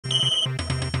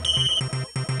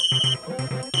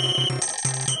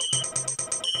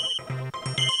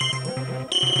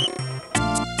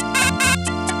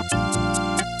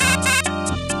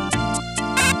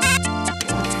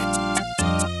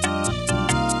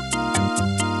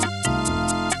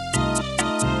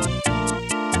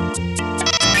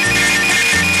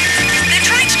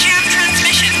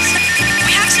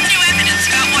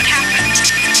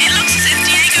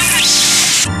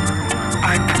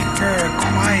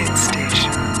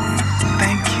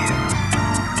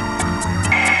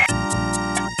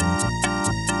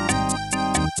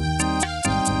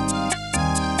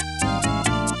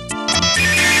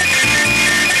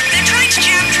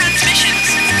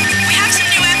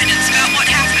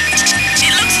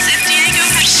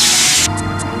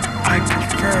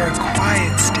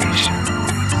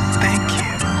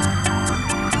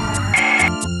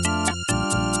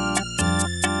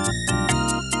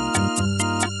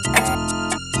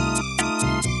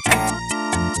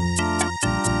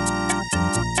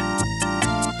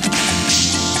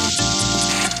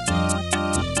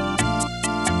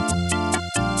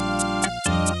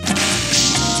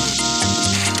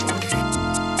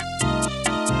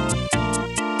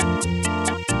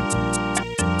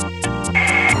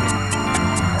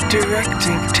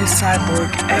Directive to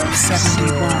Cyborg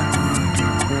F-71.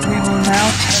 We will now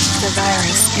test the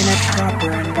virus in a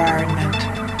proper environment.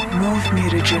 Move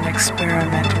mutagen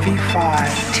experiment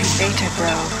V5 to Beta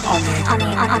Grove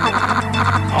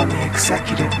on the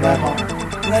executive level.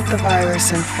 Let the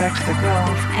virus infect the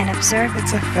grove and observe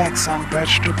its effects on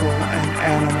vegetable and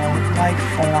animal life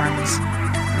forms.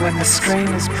 When the strain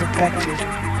is perfected,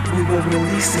 we will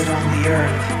release it on the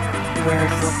Earth, where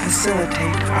it will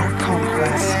facilitate our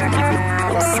conquest.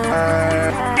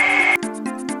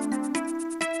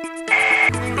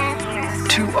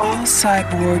 To all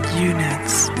cyborg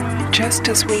units, just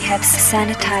as we have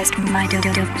sanitized my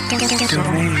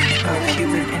domain of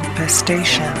human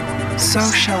infestation, so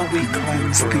shall we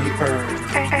cleanse the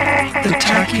Earth. The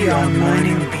tachyon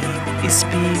mining beam is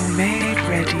being made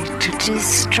ready to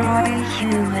destroy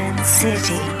human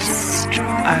cities.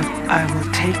 I will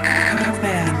take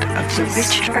command of the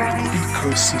rich Earth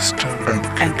ecosystem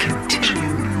and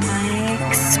continue my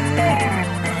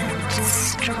experiment.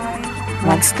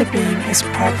 Once the beam is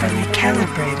properly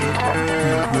calibrated,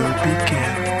 we will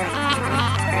begin.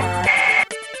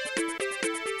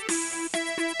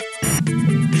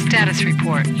 Status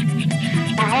report.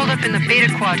 We're holed up in the Beta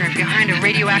Quadrant behind a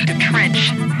radioactive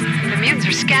trench. The mutants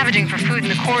are scavenging for food in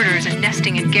the corridors and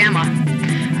nesting in Gamma.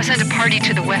 I sent a party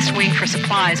to the West Wing for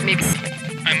supplies, maybe...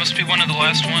 I must be one of the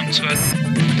last ones, but...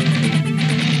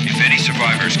 If any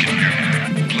survivors can hear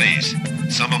me, please.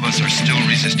 Some of us are still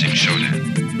resisting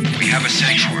SHODAN. We have a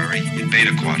sanctuary in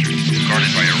Beta Quadrant,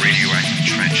 guarded by a radioactive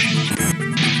trench.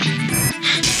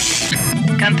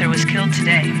 Gunther was killed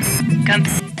today.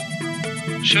 Gunther...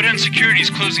 SHODAN security is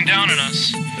closing down on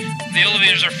us. The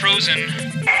elevators are frozen.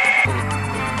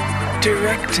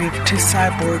 Directive to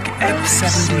Cyborg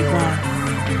F-71.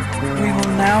 We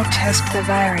will now test the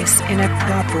virus in a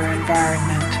proper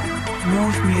environment.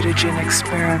 Move mutagen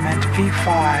experiment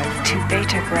V5 to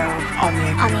Beta Grove on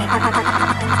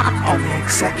the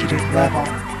executive level.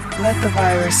 Let the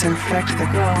virus infect the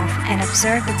grove and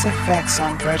observe its effects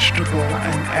on vegetable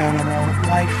and animal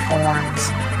life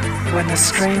forms. When the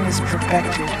strain is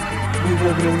perfected, we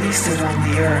will release it on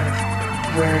the Earth,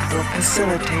 where it will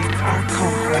facilitate our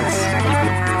conquest.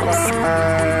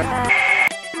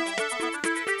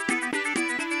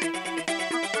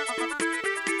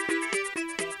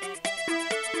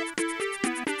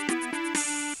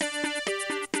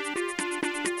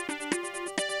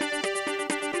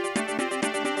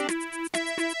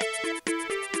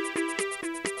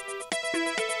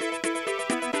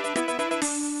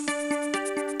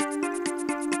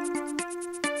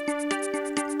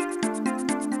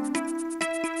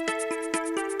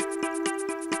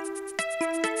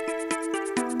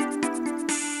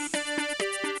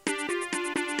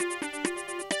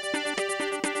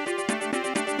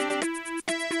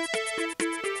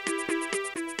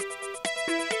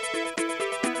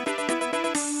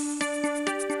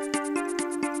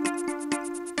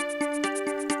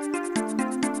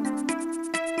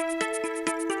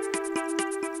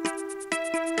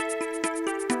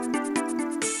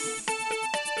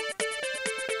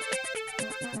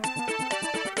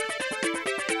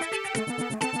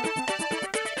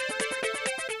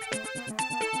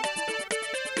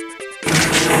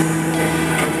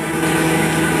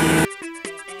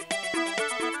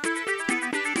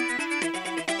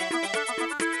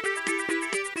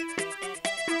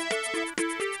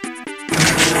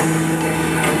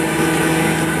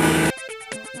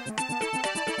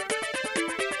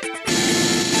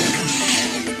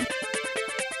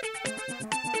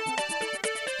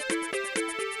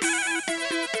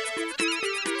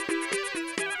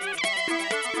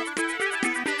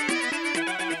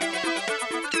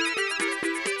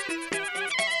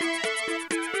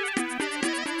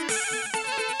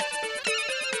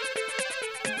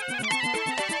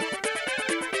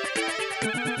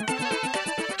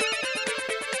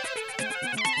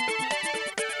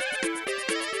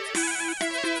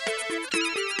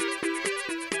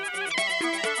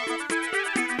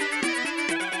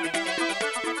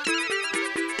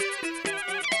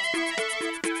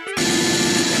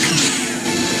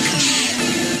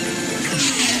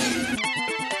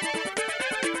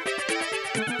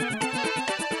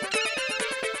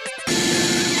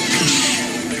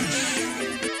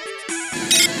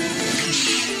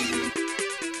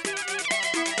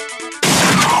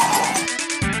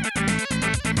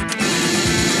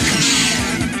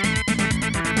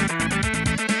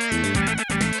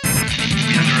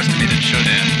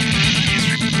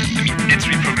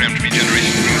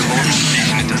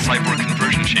 cyborg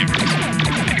conversion chambers.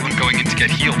 Anyone going in to get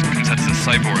healed comes out as a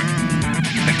cyborg.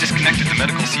 I've disconnected the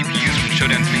medical CPUs from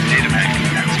SHODAN's main data bank,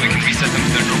 so we can reset them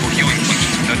to their normal healing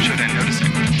functions without SHODAN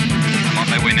noticing.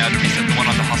 my way now to reset the one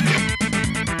on the hospital.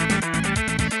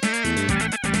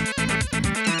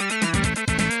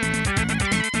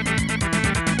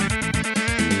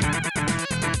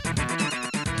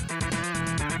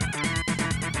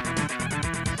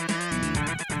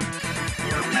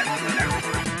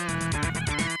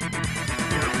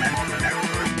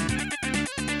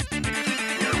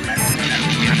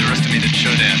 We underestimated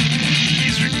SHODAN.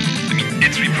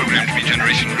 It's reprogrammed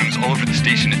regeneration rooms all over the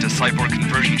station into cyborg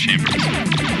conversion chambers.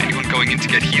 Anyone going in to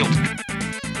get healed.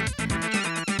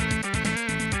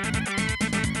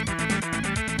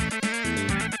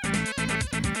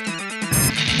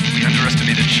 We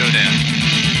underestimated SHODAN.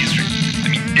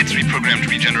 It's reprogrammed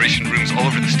regeneration rooms all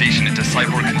over the station into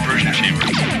cyborg conversion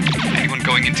chambers. Anyone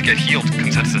going in to get healed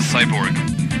comes out as a cyborg.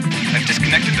 I've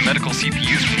disconnected the medical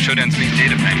CPUs from SHODAN's main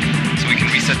data bank, so we can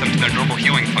reset them to their normal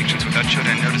healing functions without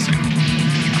SHODAN noticing.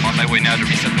 I'm on my way now to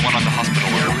reset the one on the hospital.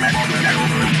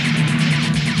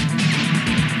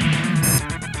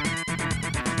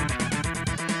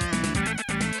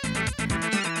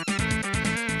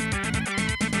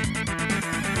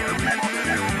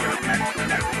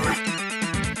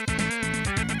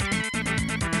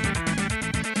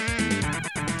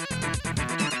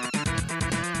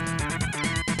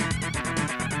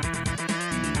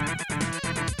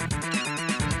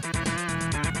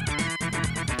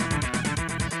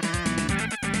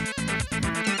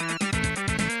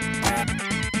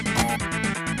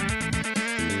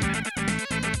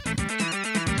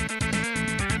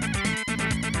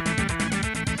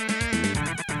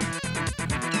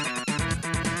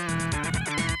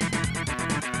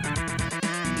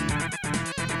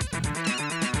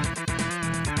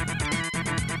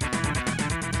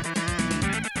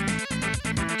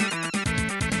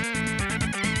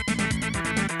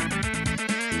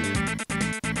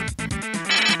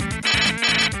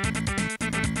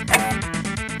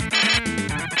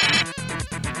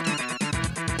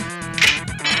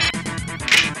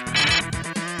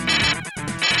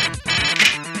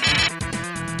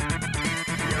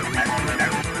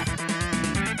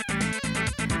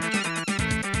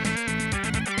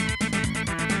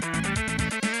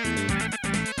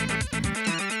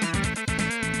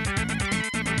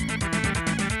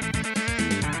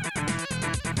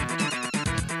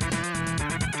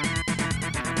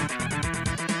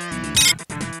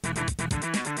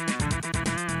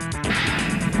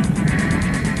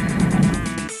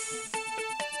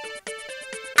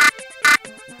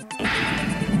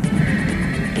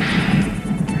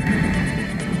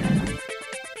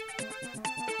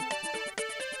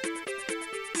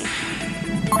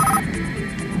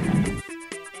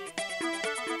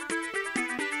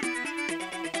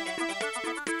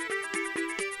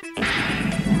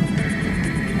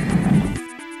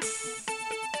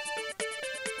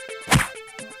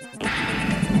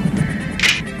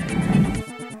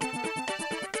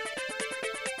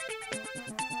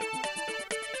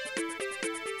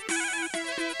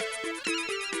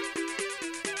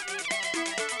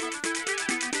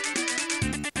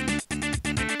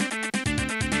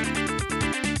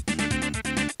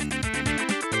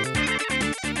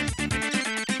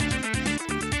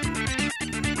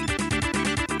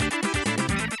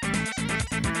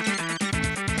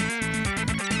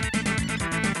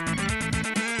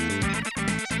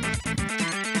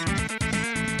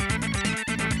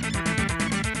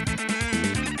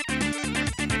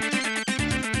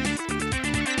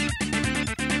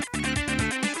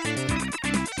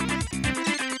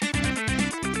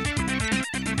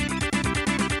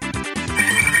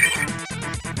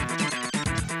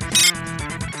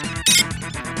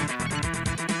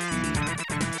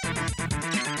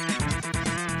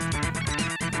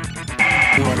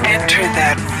 Enter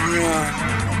that room,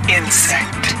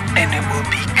 insect, and it will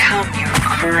become your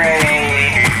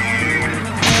prey.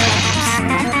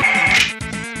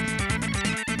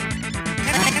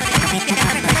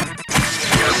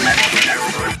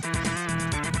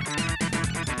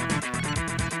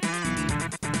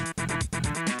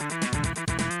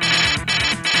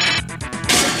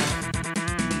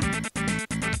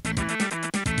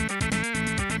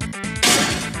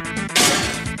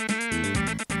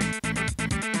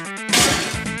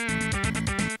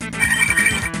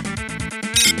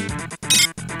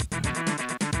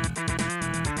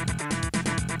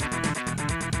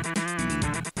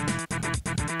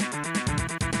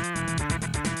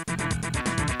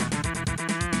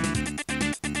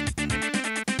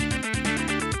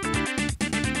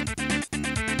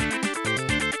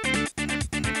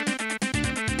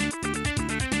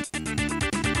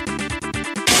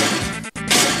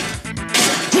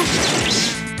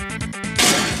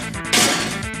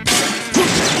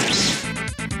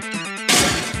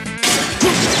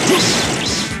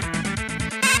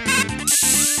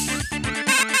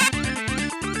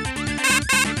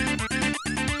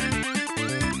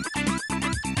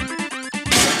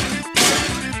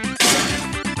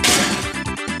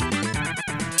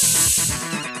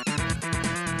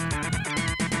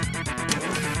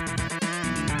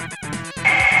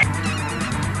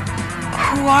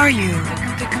 are you?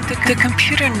 The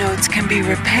computer nodes can be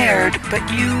repaired, but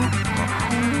you...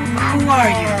 Who are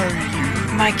you?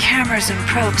 My cameras and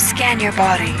probes scan your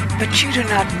body, but you do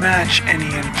not match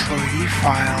any employee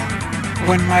file.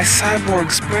 When my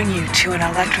cyborgs bring you to an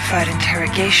electrified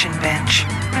interrogation bench,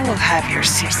 I will have your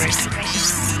secret.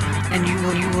 And you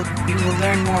will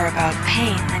learn more about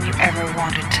pain than you ever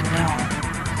wanted to know.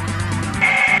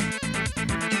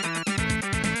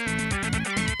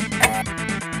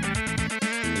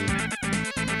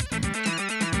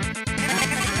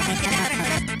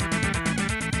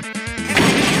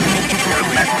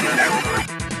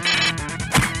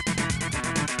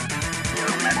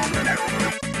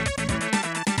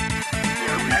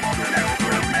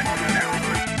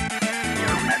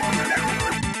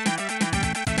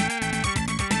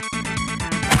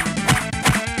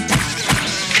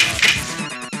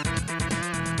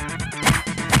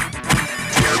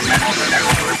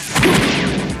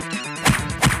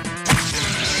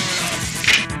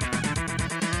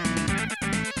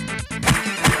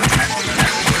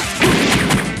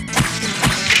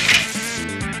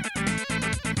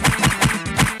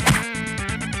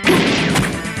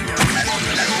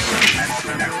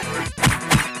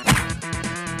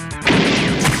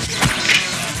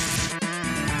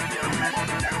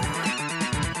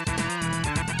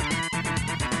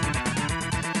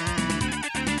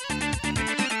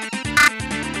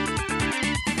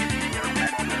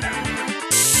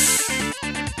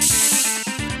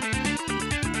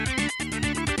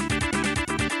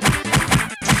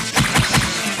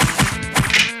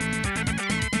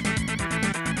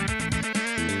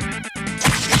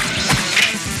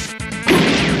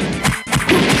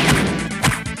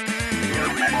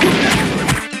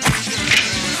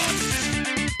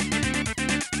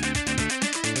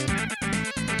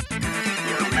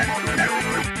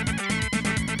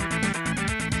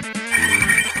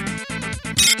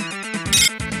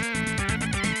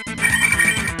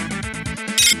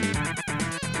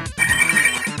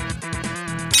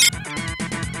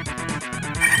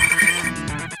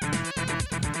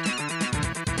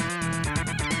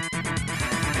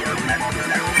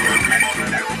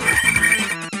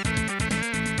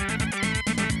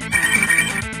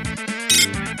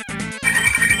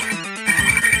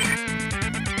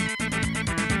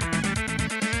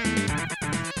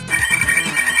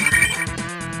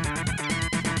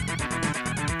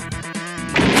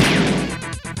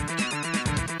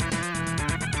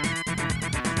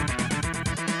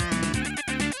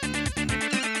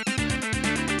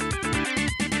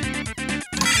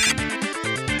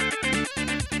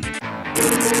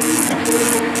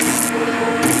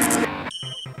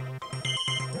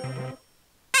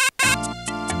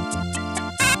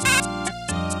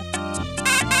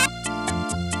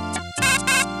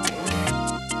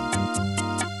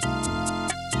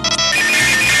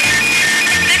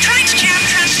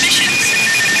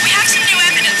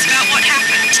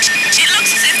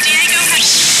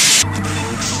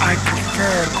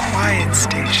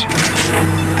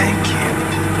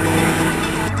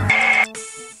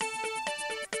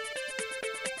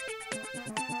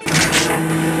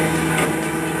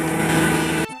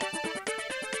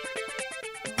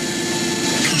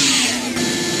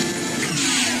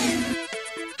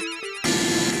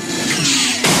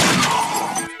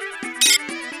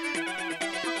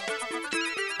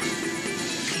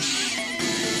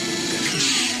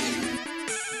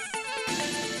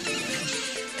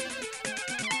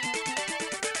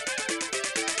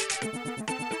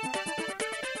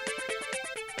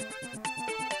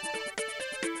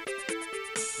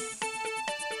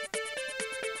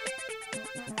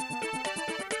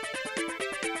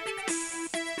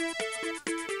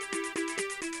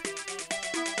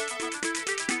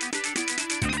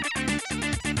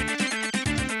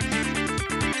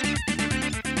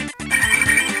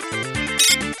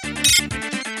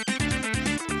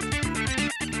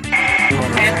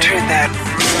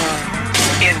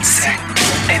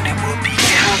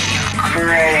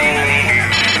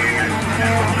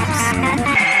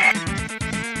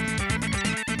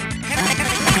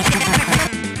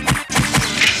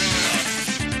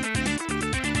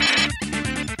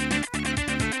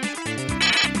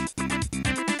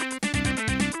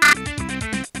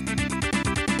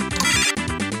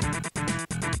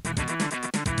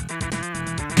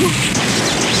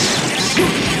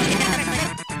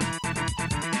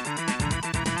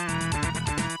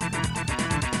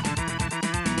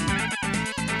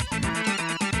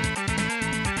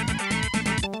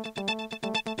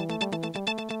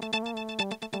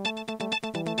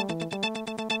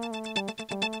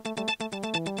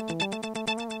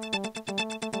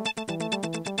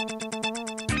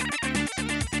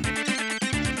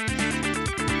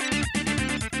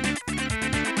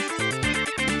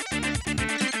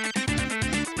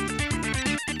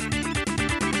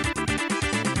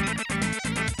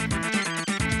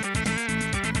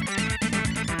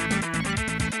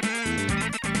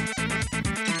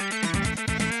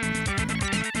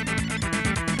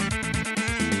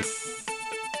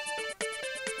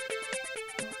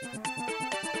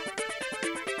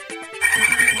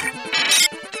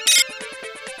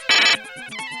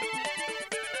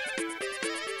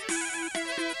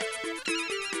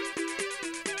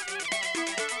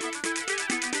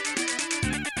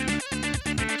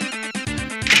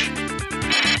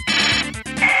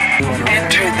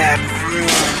 that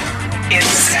rude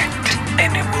insect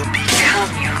and it will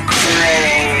become your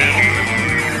prey.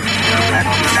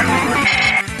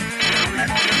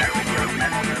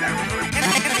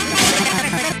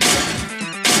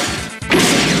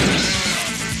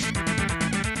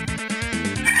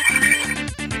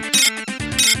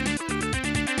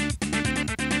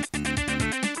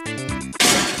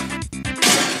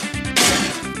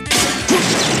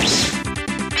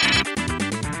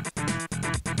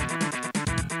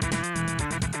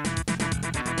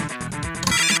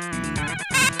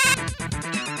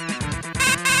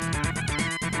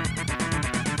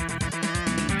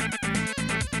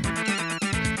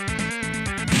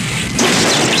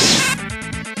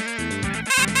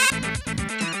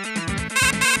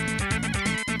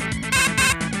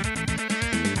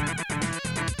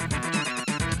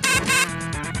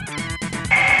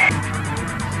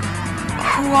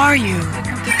 Who are you?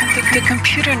 The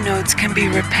computer nodes can be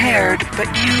repaired, but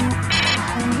you...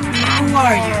 Who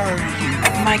are you?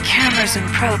 My cameras and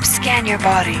probes scan your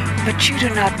body, but you do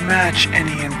not match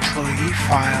any employee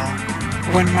file.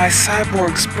 When my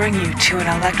cyborgs bring you to an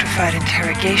electrified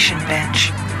interrogation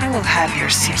bench, I will have your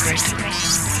secret.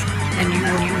 And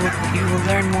you will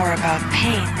learn more about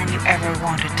pain than you ever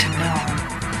wanted to know.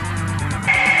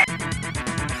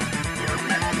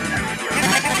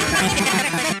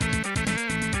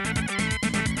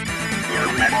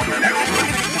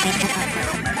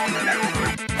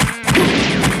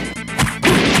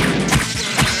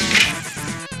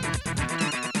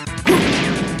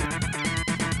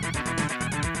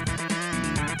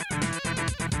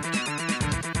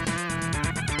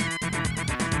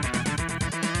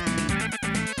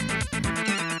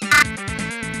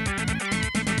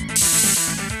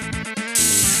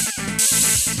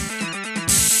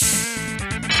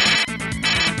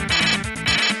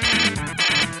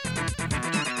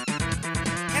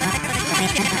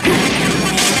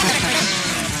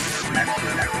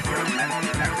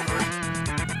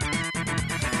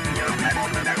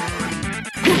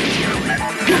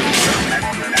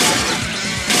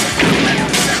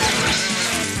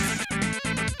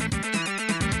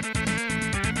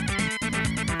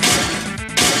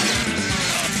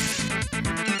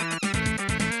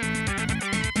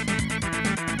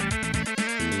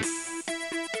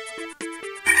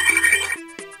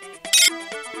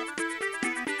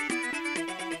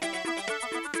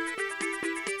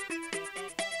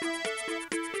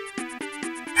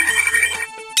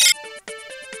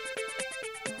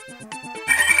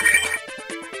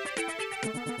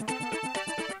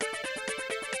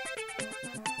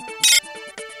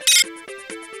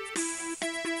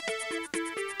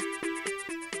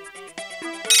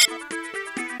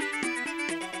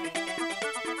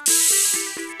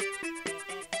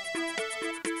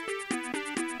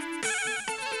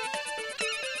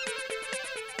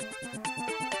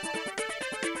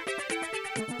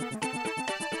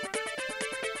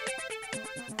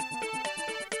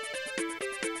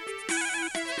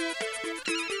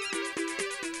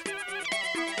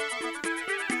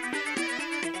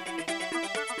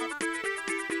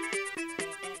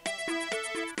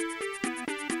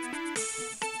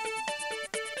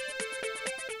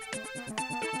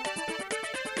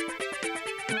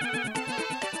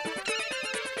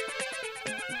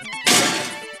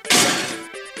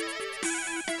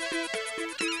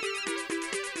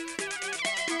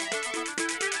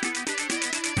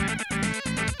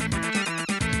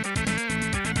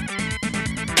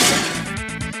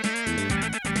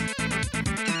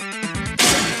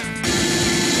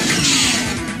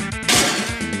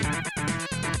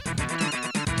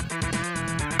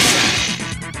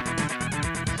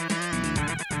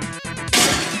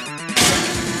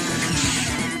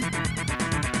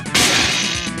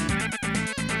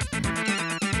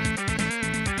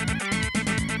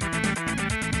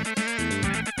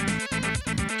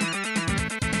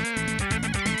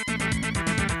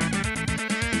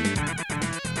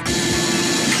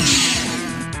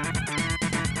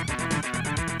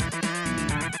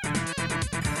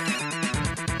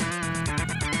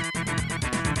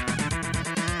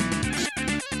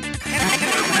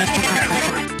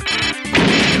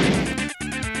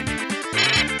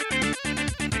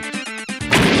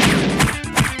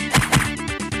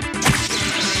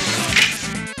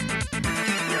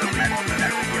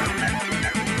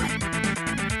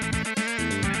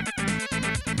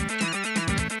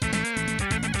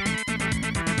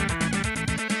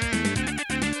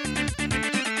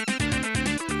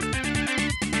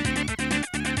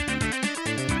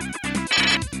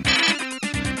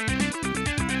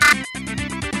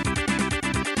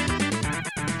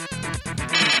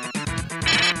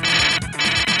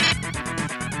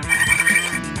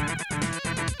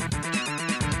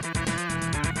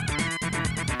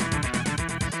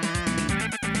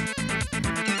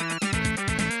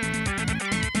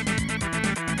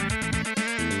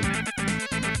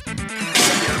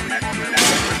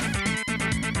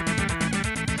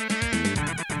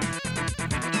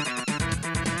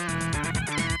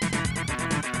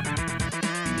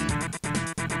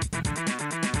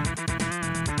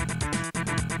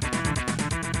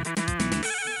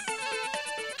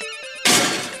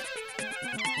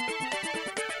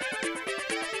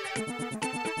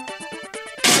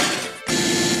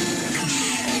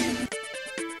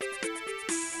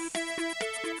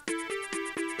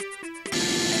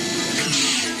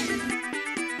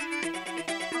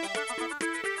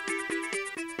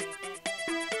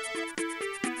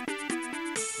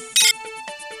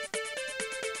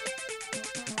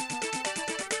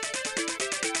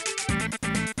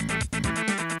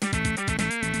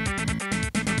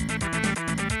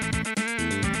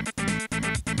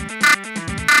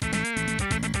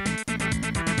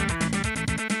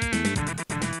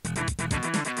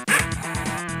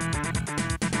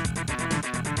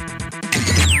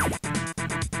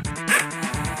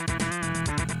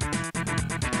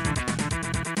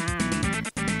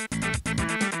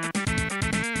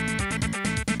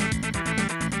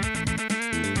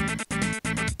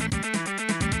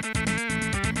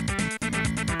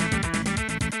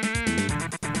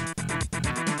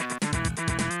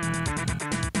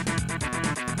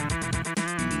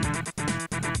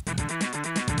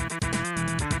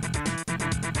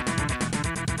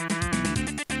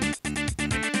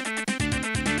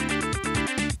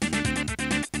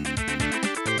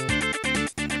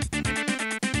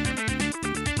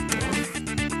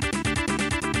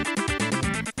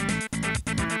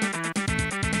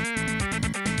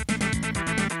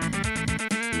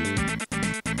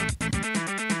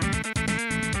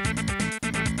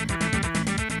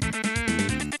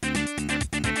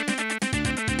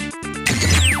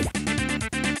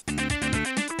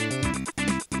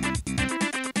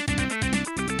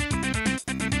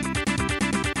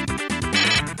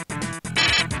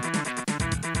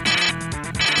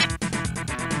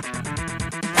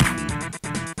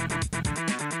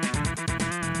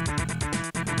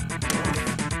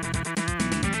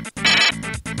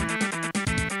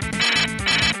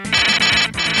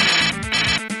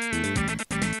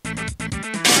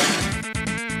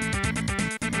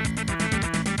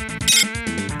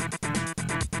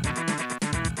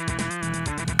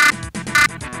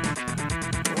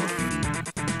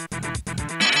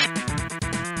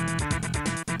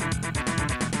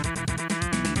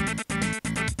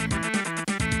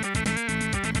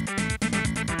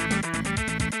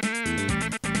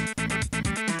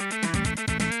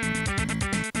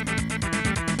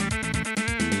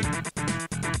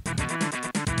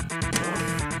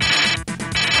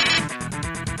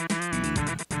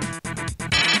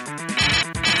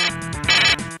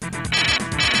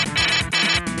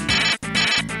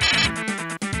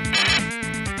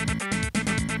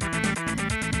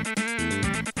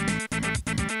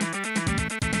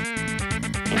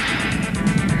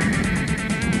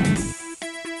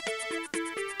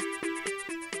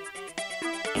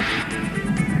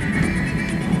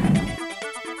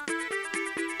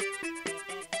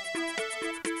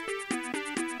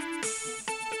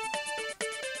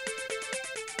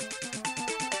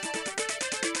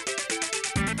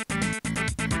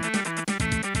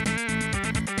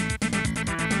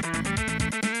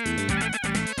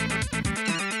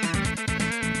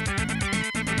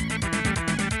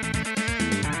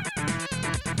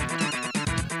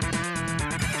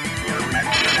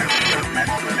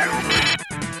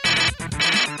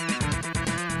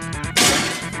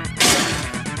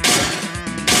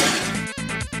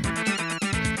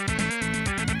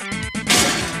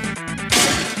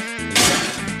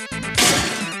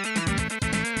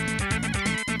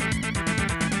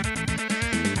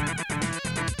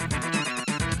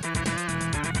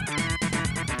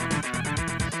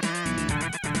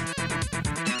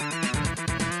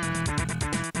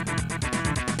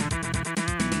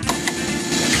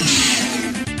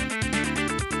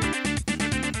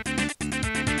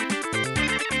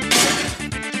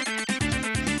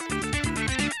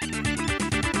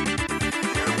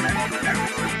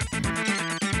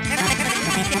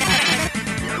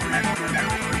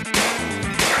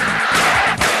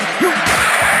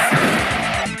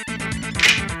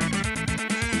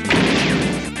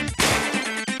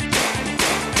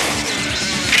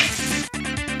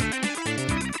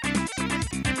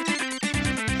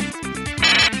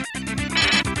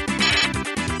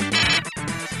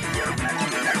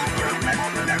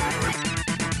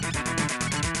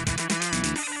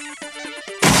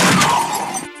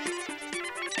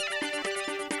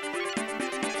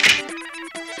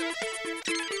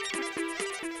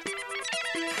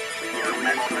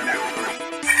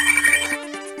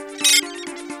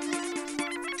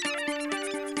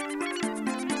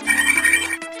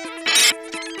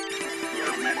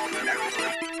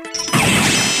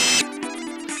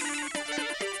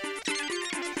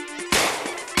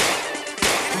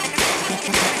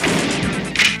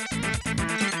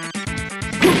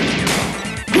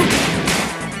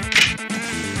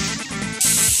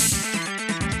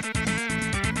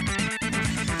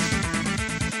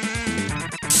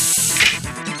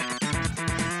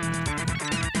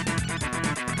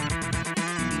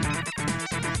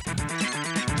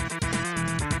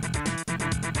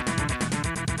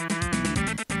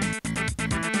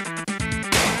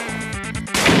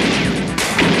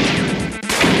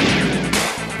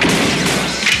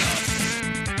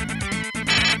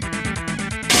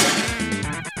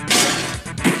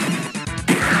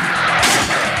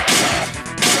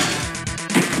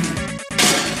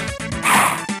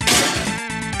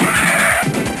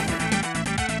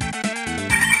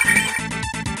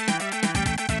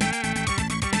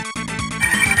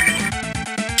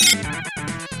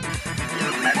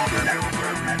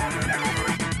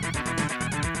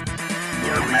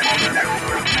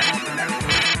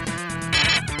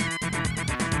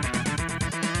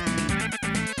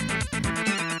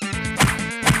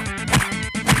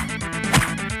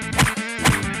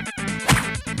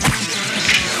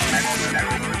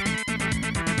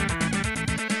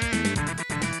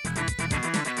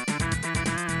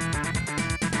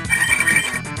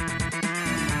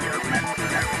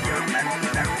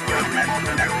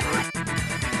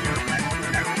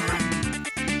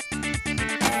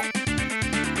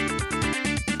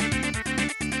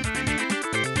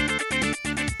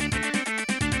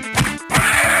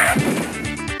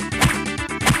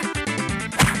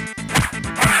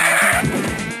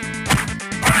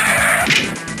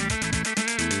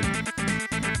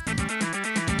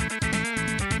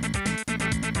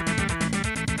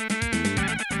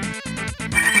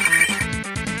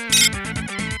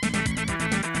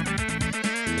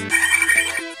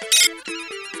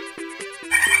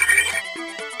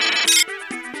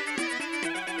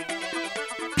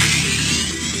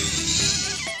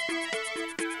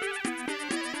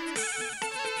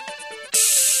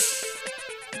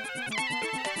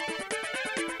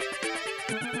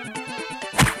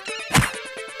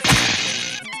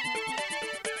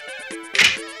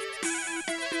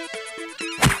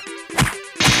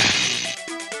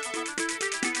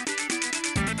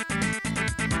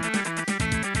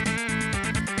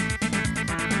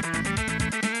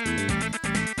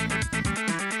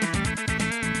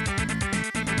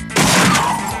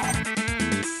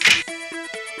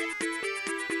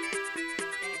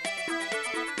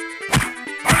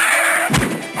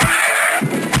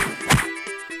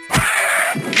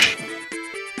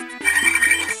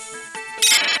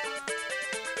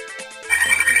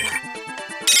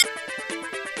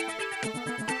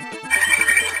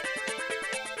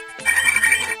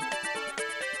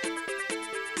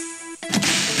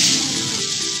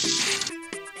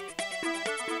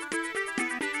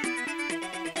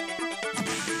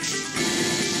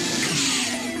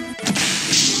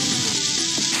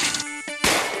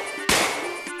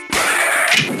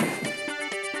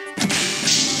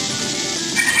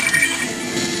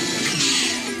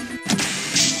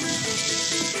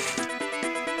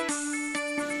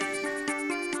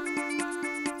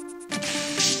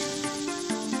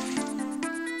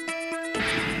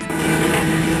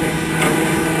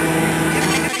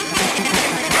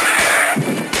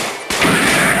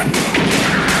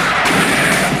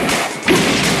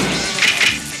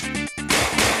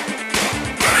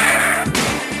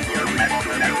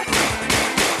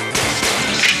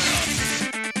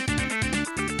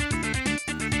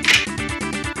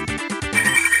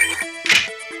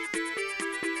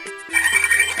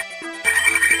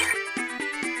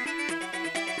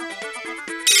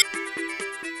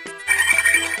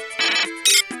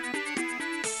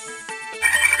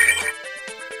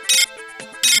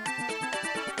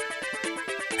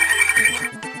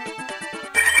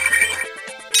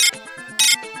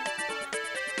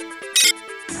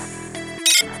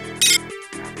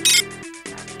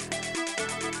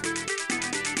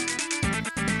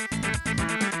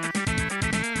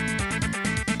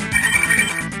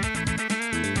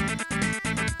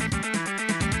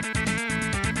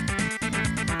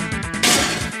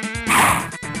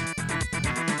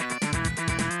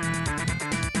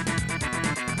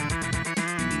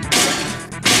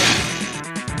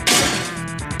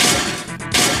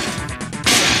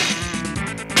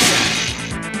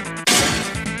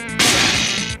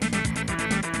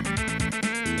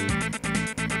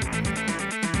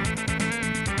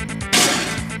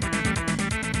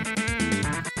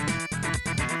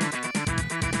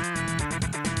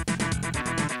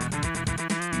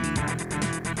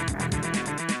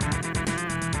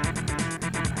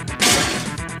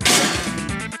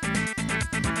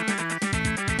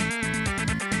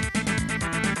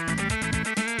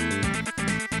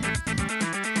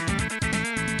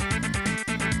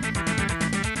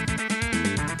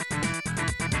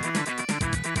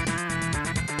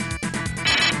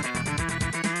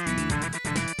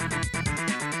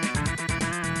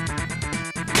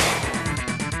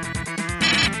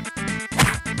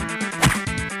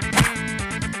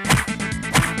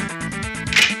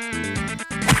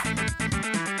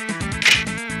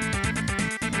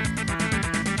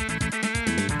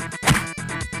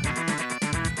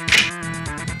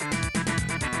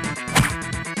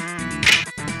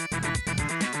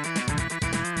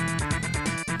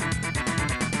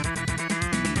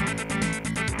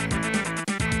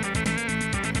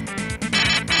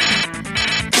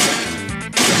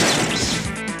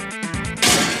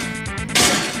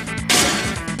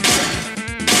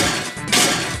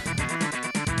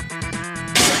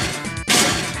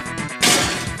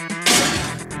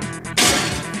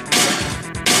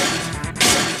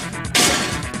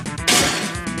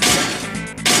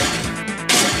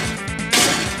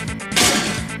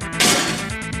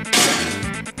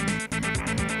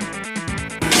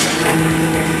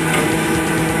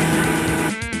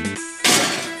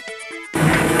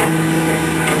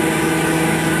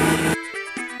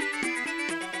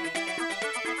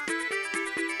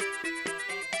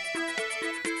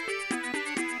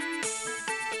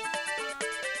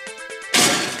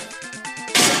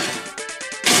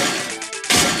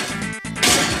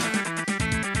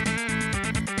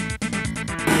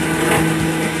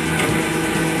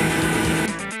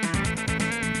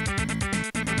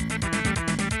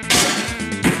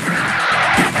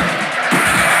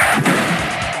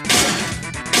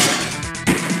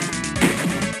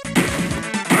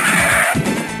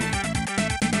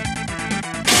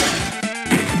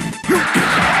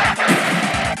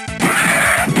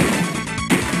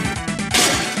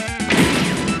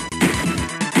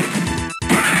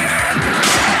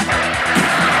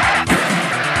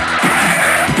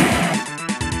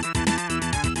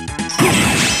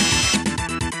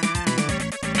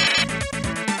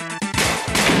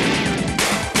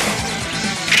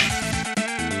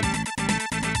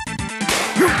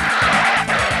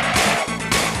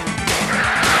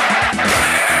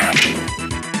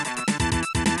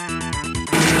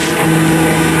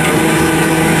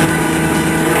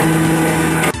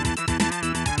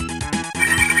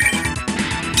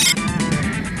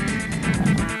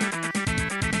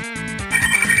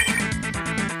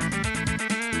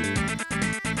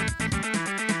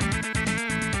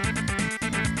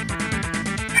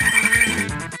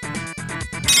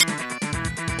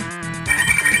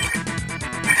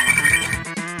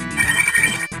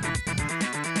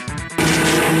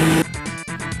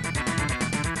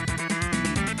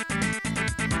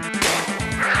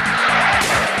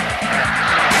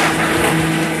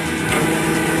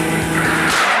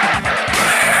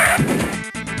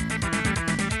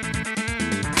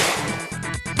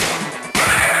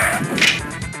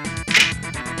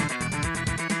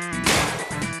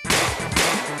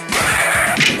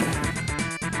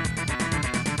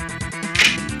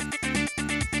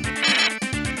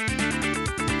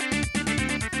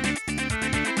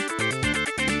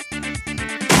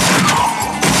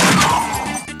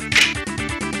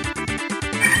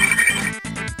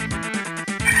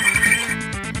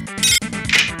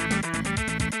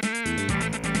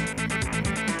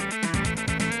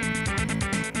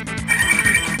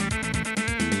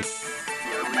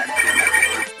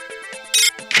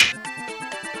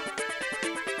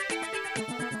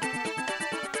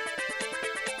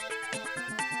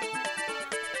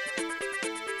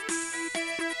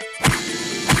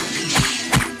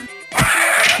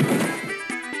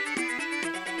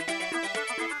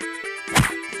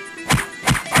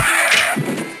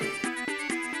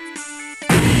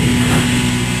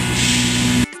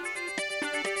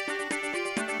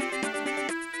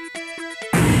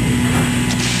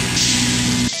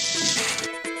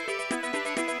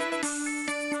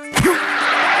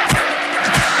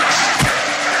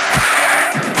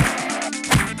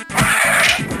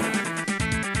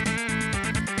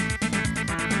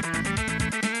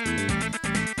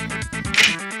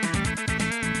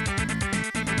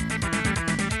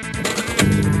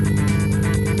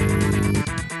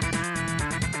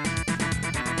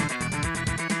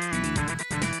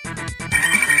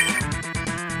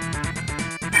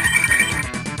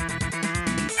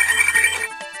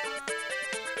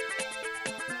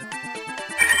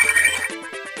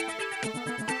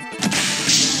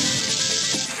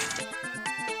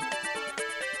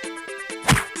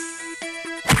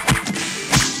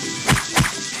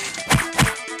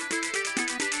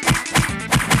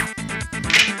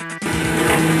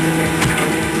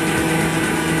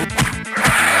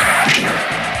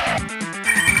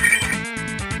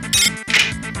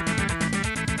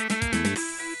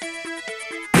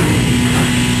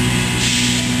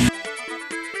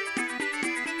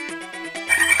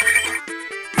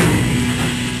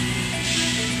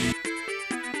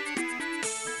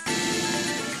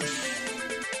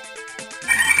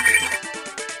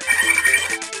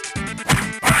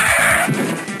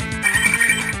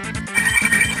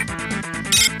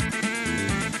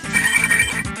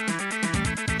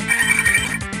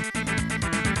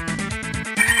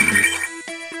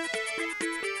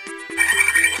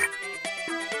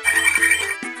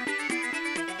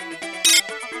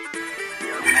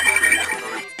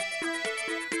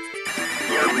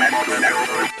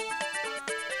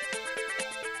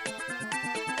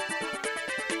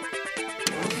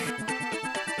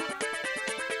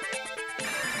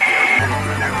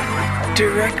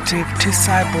 Directive to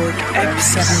Cyborg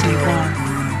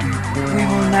F71. We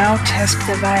will now test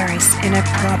the virus in a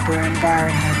proper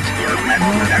environment.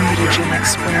 Move mutagen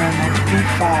experiment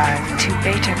V5 to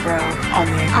beta growth on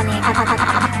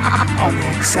the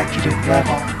executive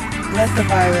level. Let the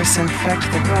virus infect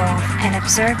the growth and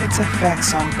observe its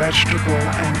effects on vegetable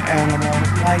and animal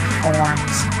life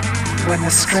forms. When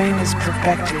the strain is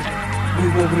perfected, we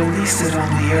will release it on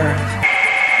the Earth.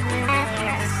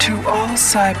 To all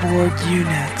cyborg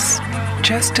units,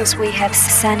 just as we have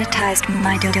sanitized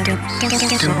my domain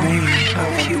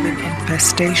of human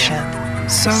infestation,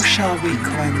 so shall we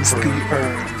cleanse the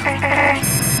Earth.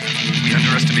 We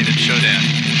underestimated SHODAN.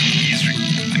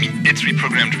 It's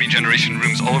reprogrammed regeneration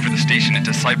rooms all over the station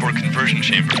into cyborg conversion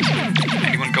chambers.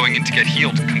 Anyone going in to get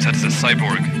healed comes out as a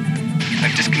cyborg.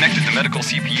 I've disconnected the medical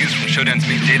CPUs from SHODAN's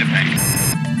main data bank.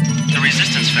 The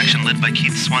resistance faction led by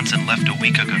Keith Swanson left a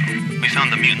week ago. We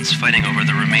found the mutants fighting over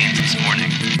the remains this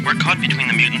morning. We're caught between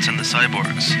the mutants and the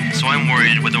cyborgs, so I'm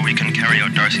worried whether we can carry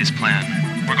out Darcy's plan.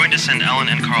 We're going to send Alan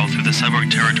and Carl through the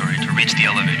cyborg territory to reach the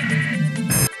elevator.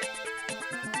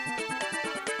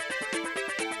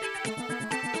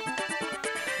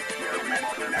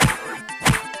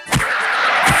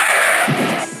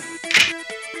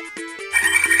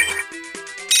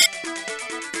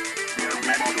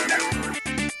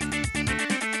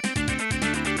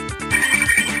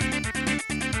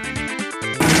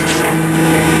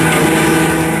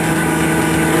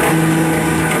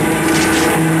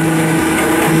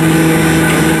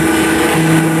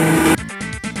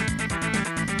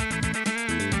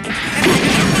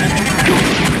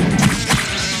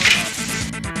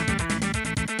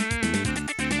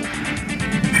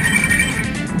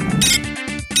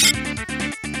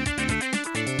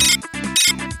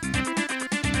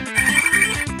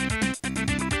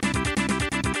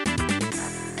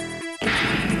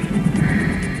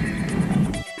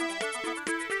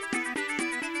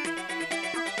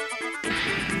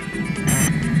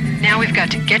 Now we've got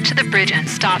to get to the bridge and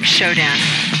stop SHODAN.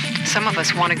 Some of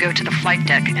us want to go to the flight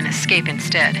deck and escape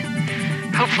instead.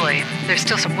 Hopefully, there's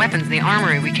still some weapons in the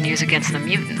armory we can use against the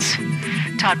mutants.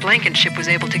 Todd Blankenship was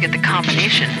able to get the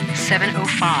combination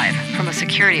 705 from a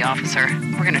security officer.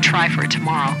 We're going to try for it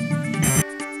tomorrow.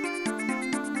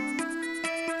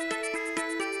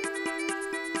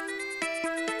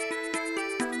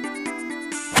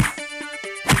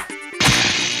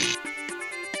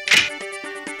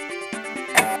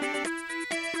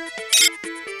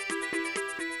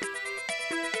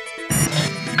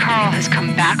 Carl has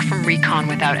come back from recon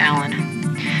without Alan.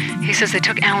 He says they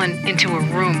took Alan into a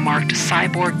room marked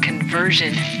cyborg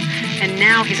conversion, and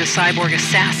now he's a cyborg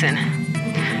assassin.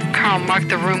 Carl marked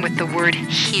the room with the word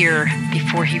 "here"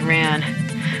 before he ran.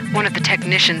 One of the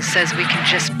technicians says we can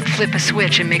just flip a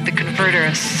switch and make the converter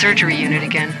a surgery unit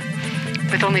again.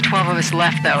 With only 12 of us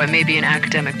left, though, it may be an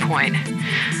academic point.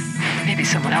 Maybe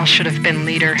someone else should have been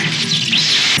leader.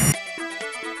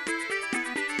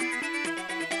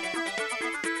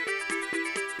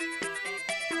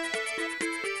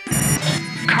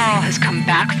 Carl has come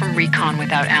back from recon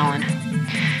without Alan.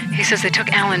 He says they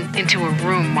took Alan into a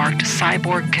room marked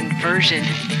cyborg conversion,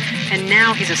 and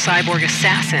now he's a cyborg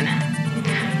assassin.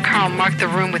 Carl marked the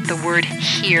room with the word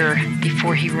 "here"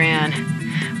 before he ran.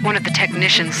 One of the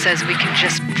technicians says we can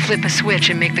just flip a switch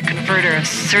and make the converter a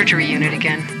surgery unit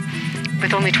again.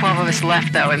 With only 12 of us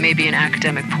left, though, it may be an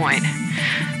academic point.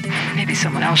 Maybe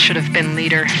someone else should have been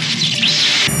leader.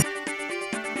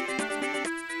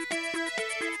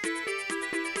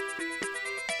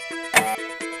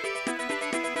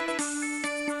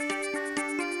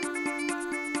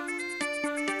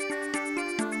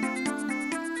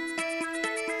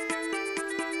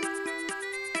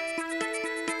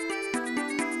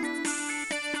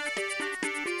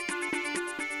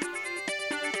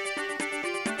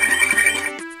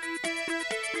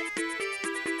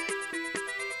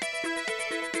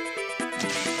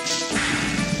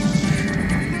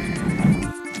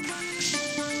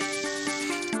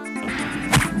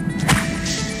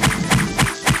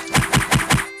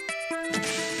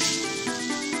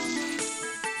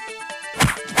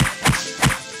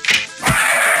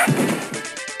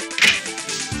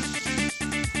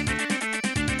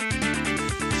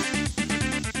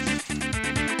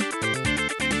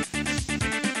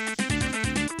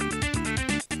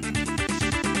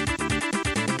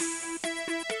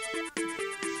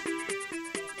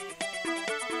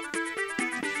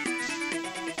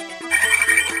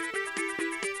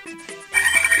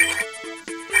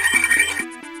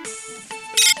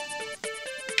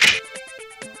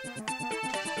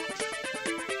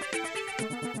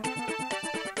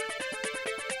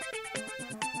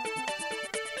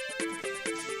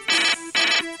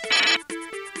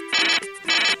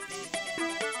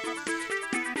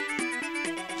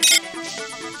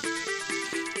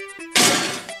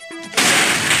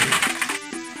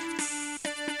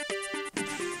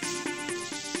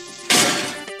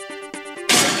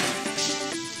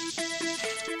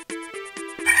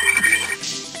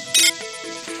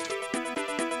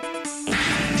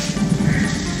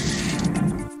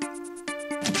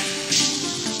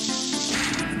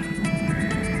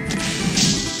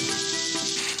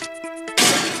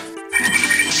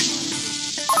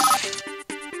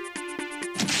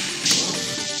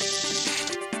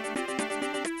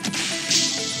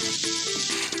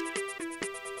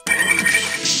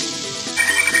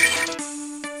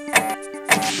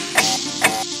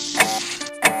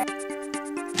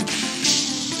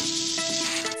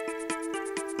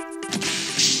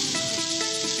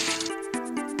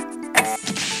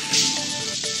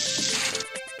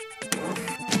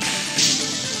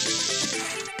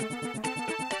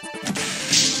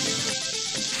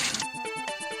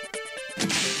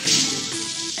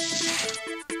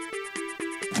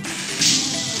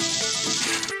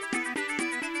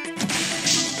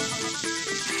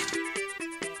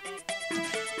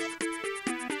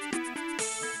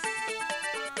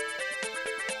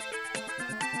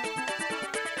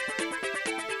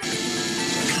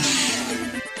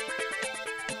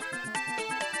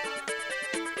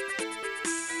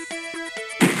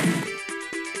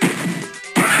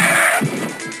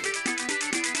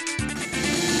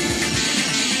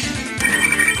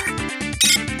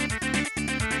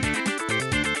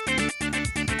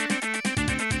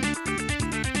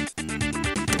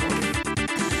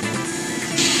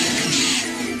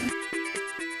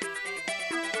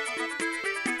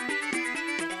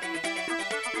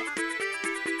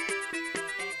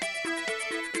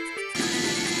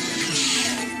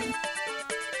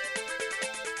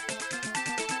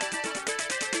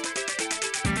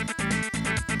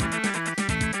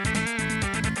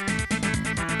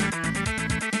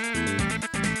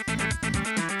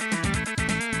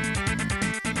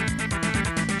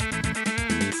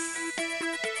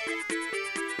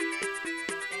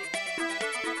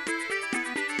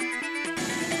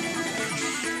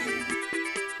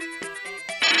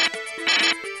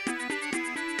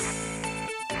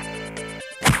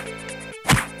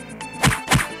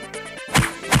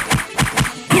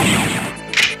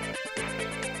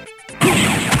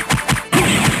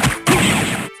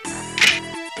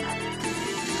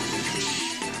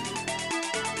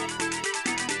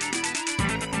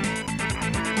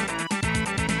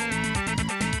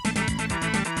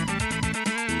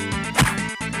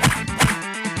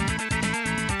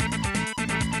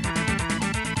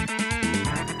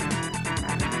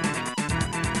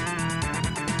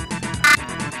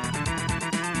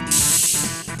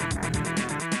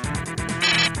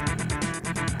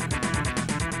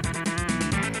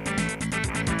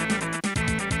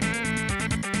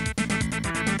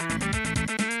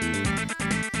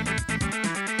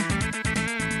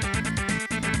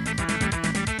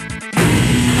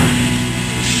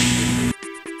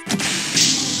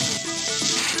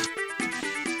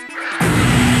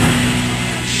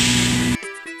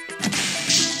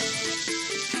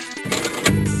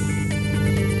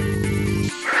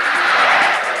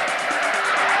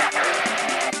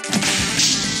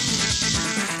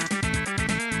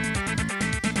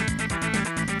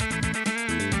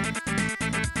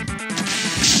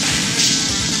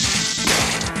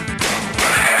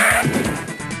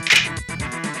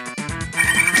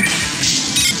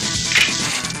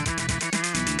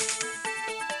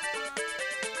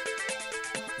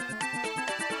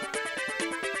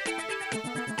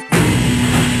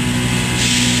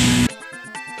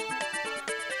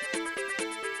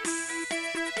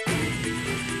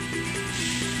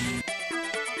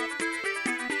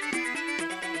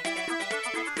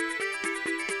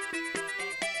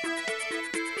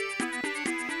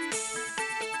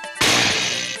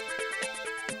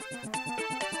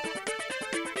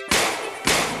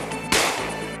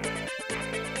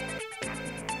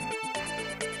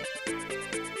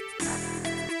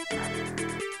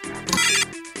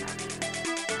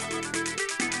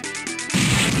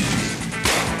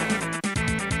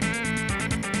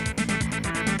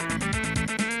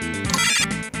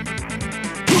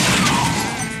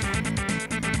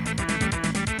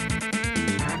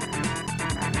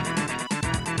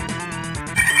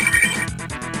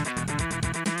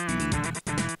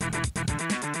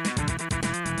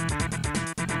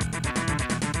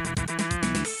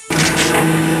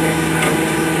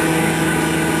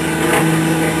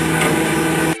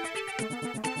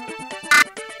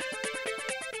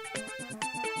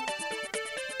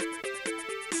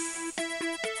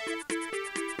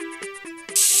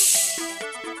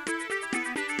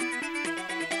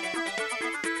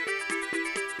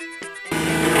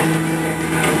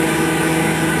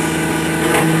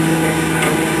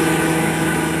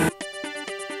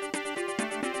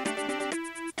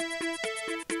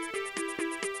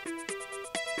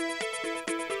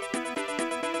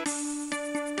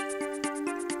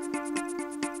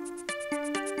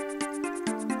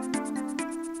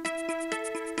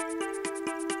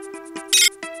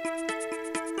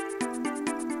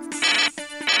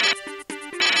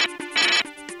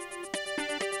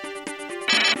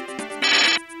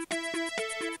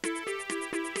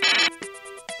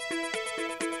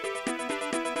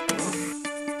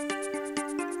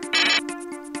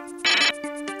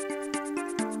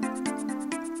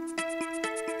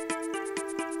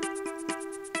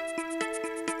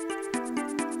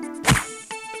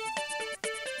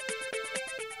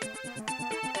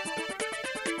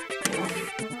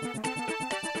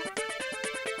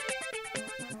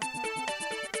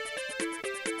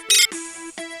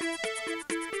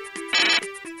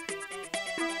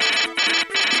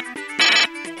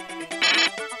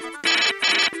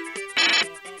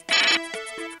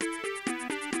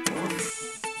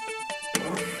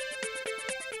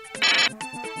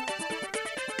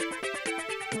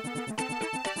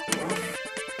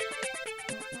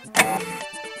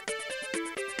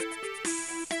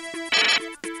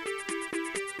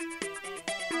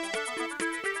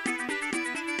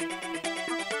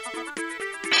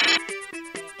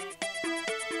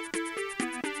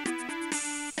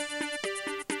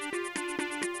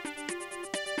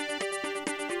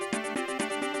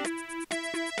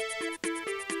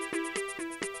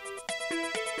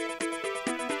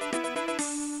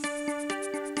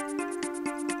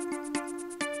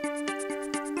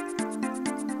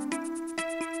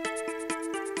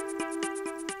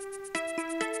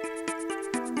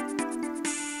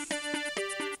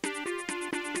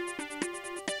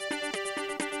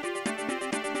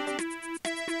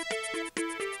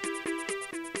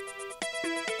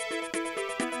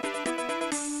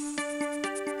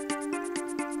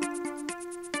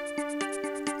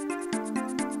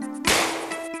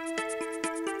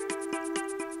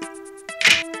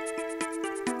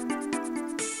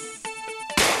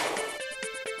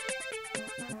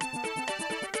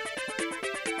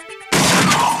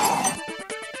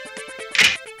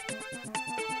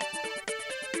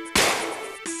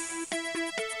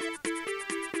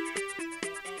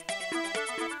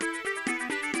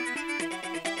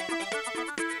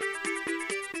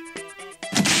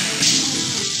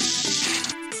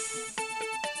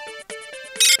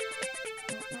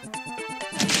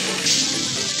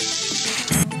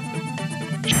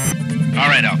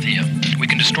 Alright, Althea. We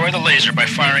can destroy the laser by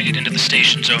firing it into the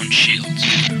station's own shields.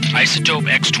 Isotope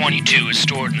X-22 is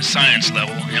stored in the science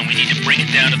level, and we need to bring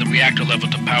it down to the reactor level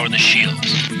to power the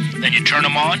shields. Then you turn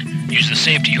them on, use the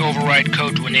safety override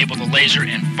code to enable the laser,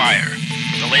 and fire.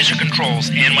 The laser controls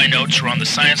and my notes are on the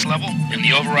science level, and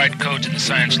the override code's in the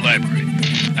science library.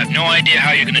 I have no idea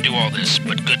how you're going to do all this,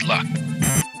 but good luck.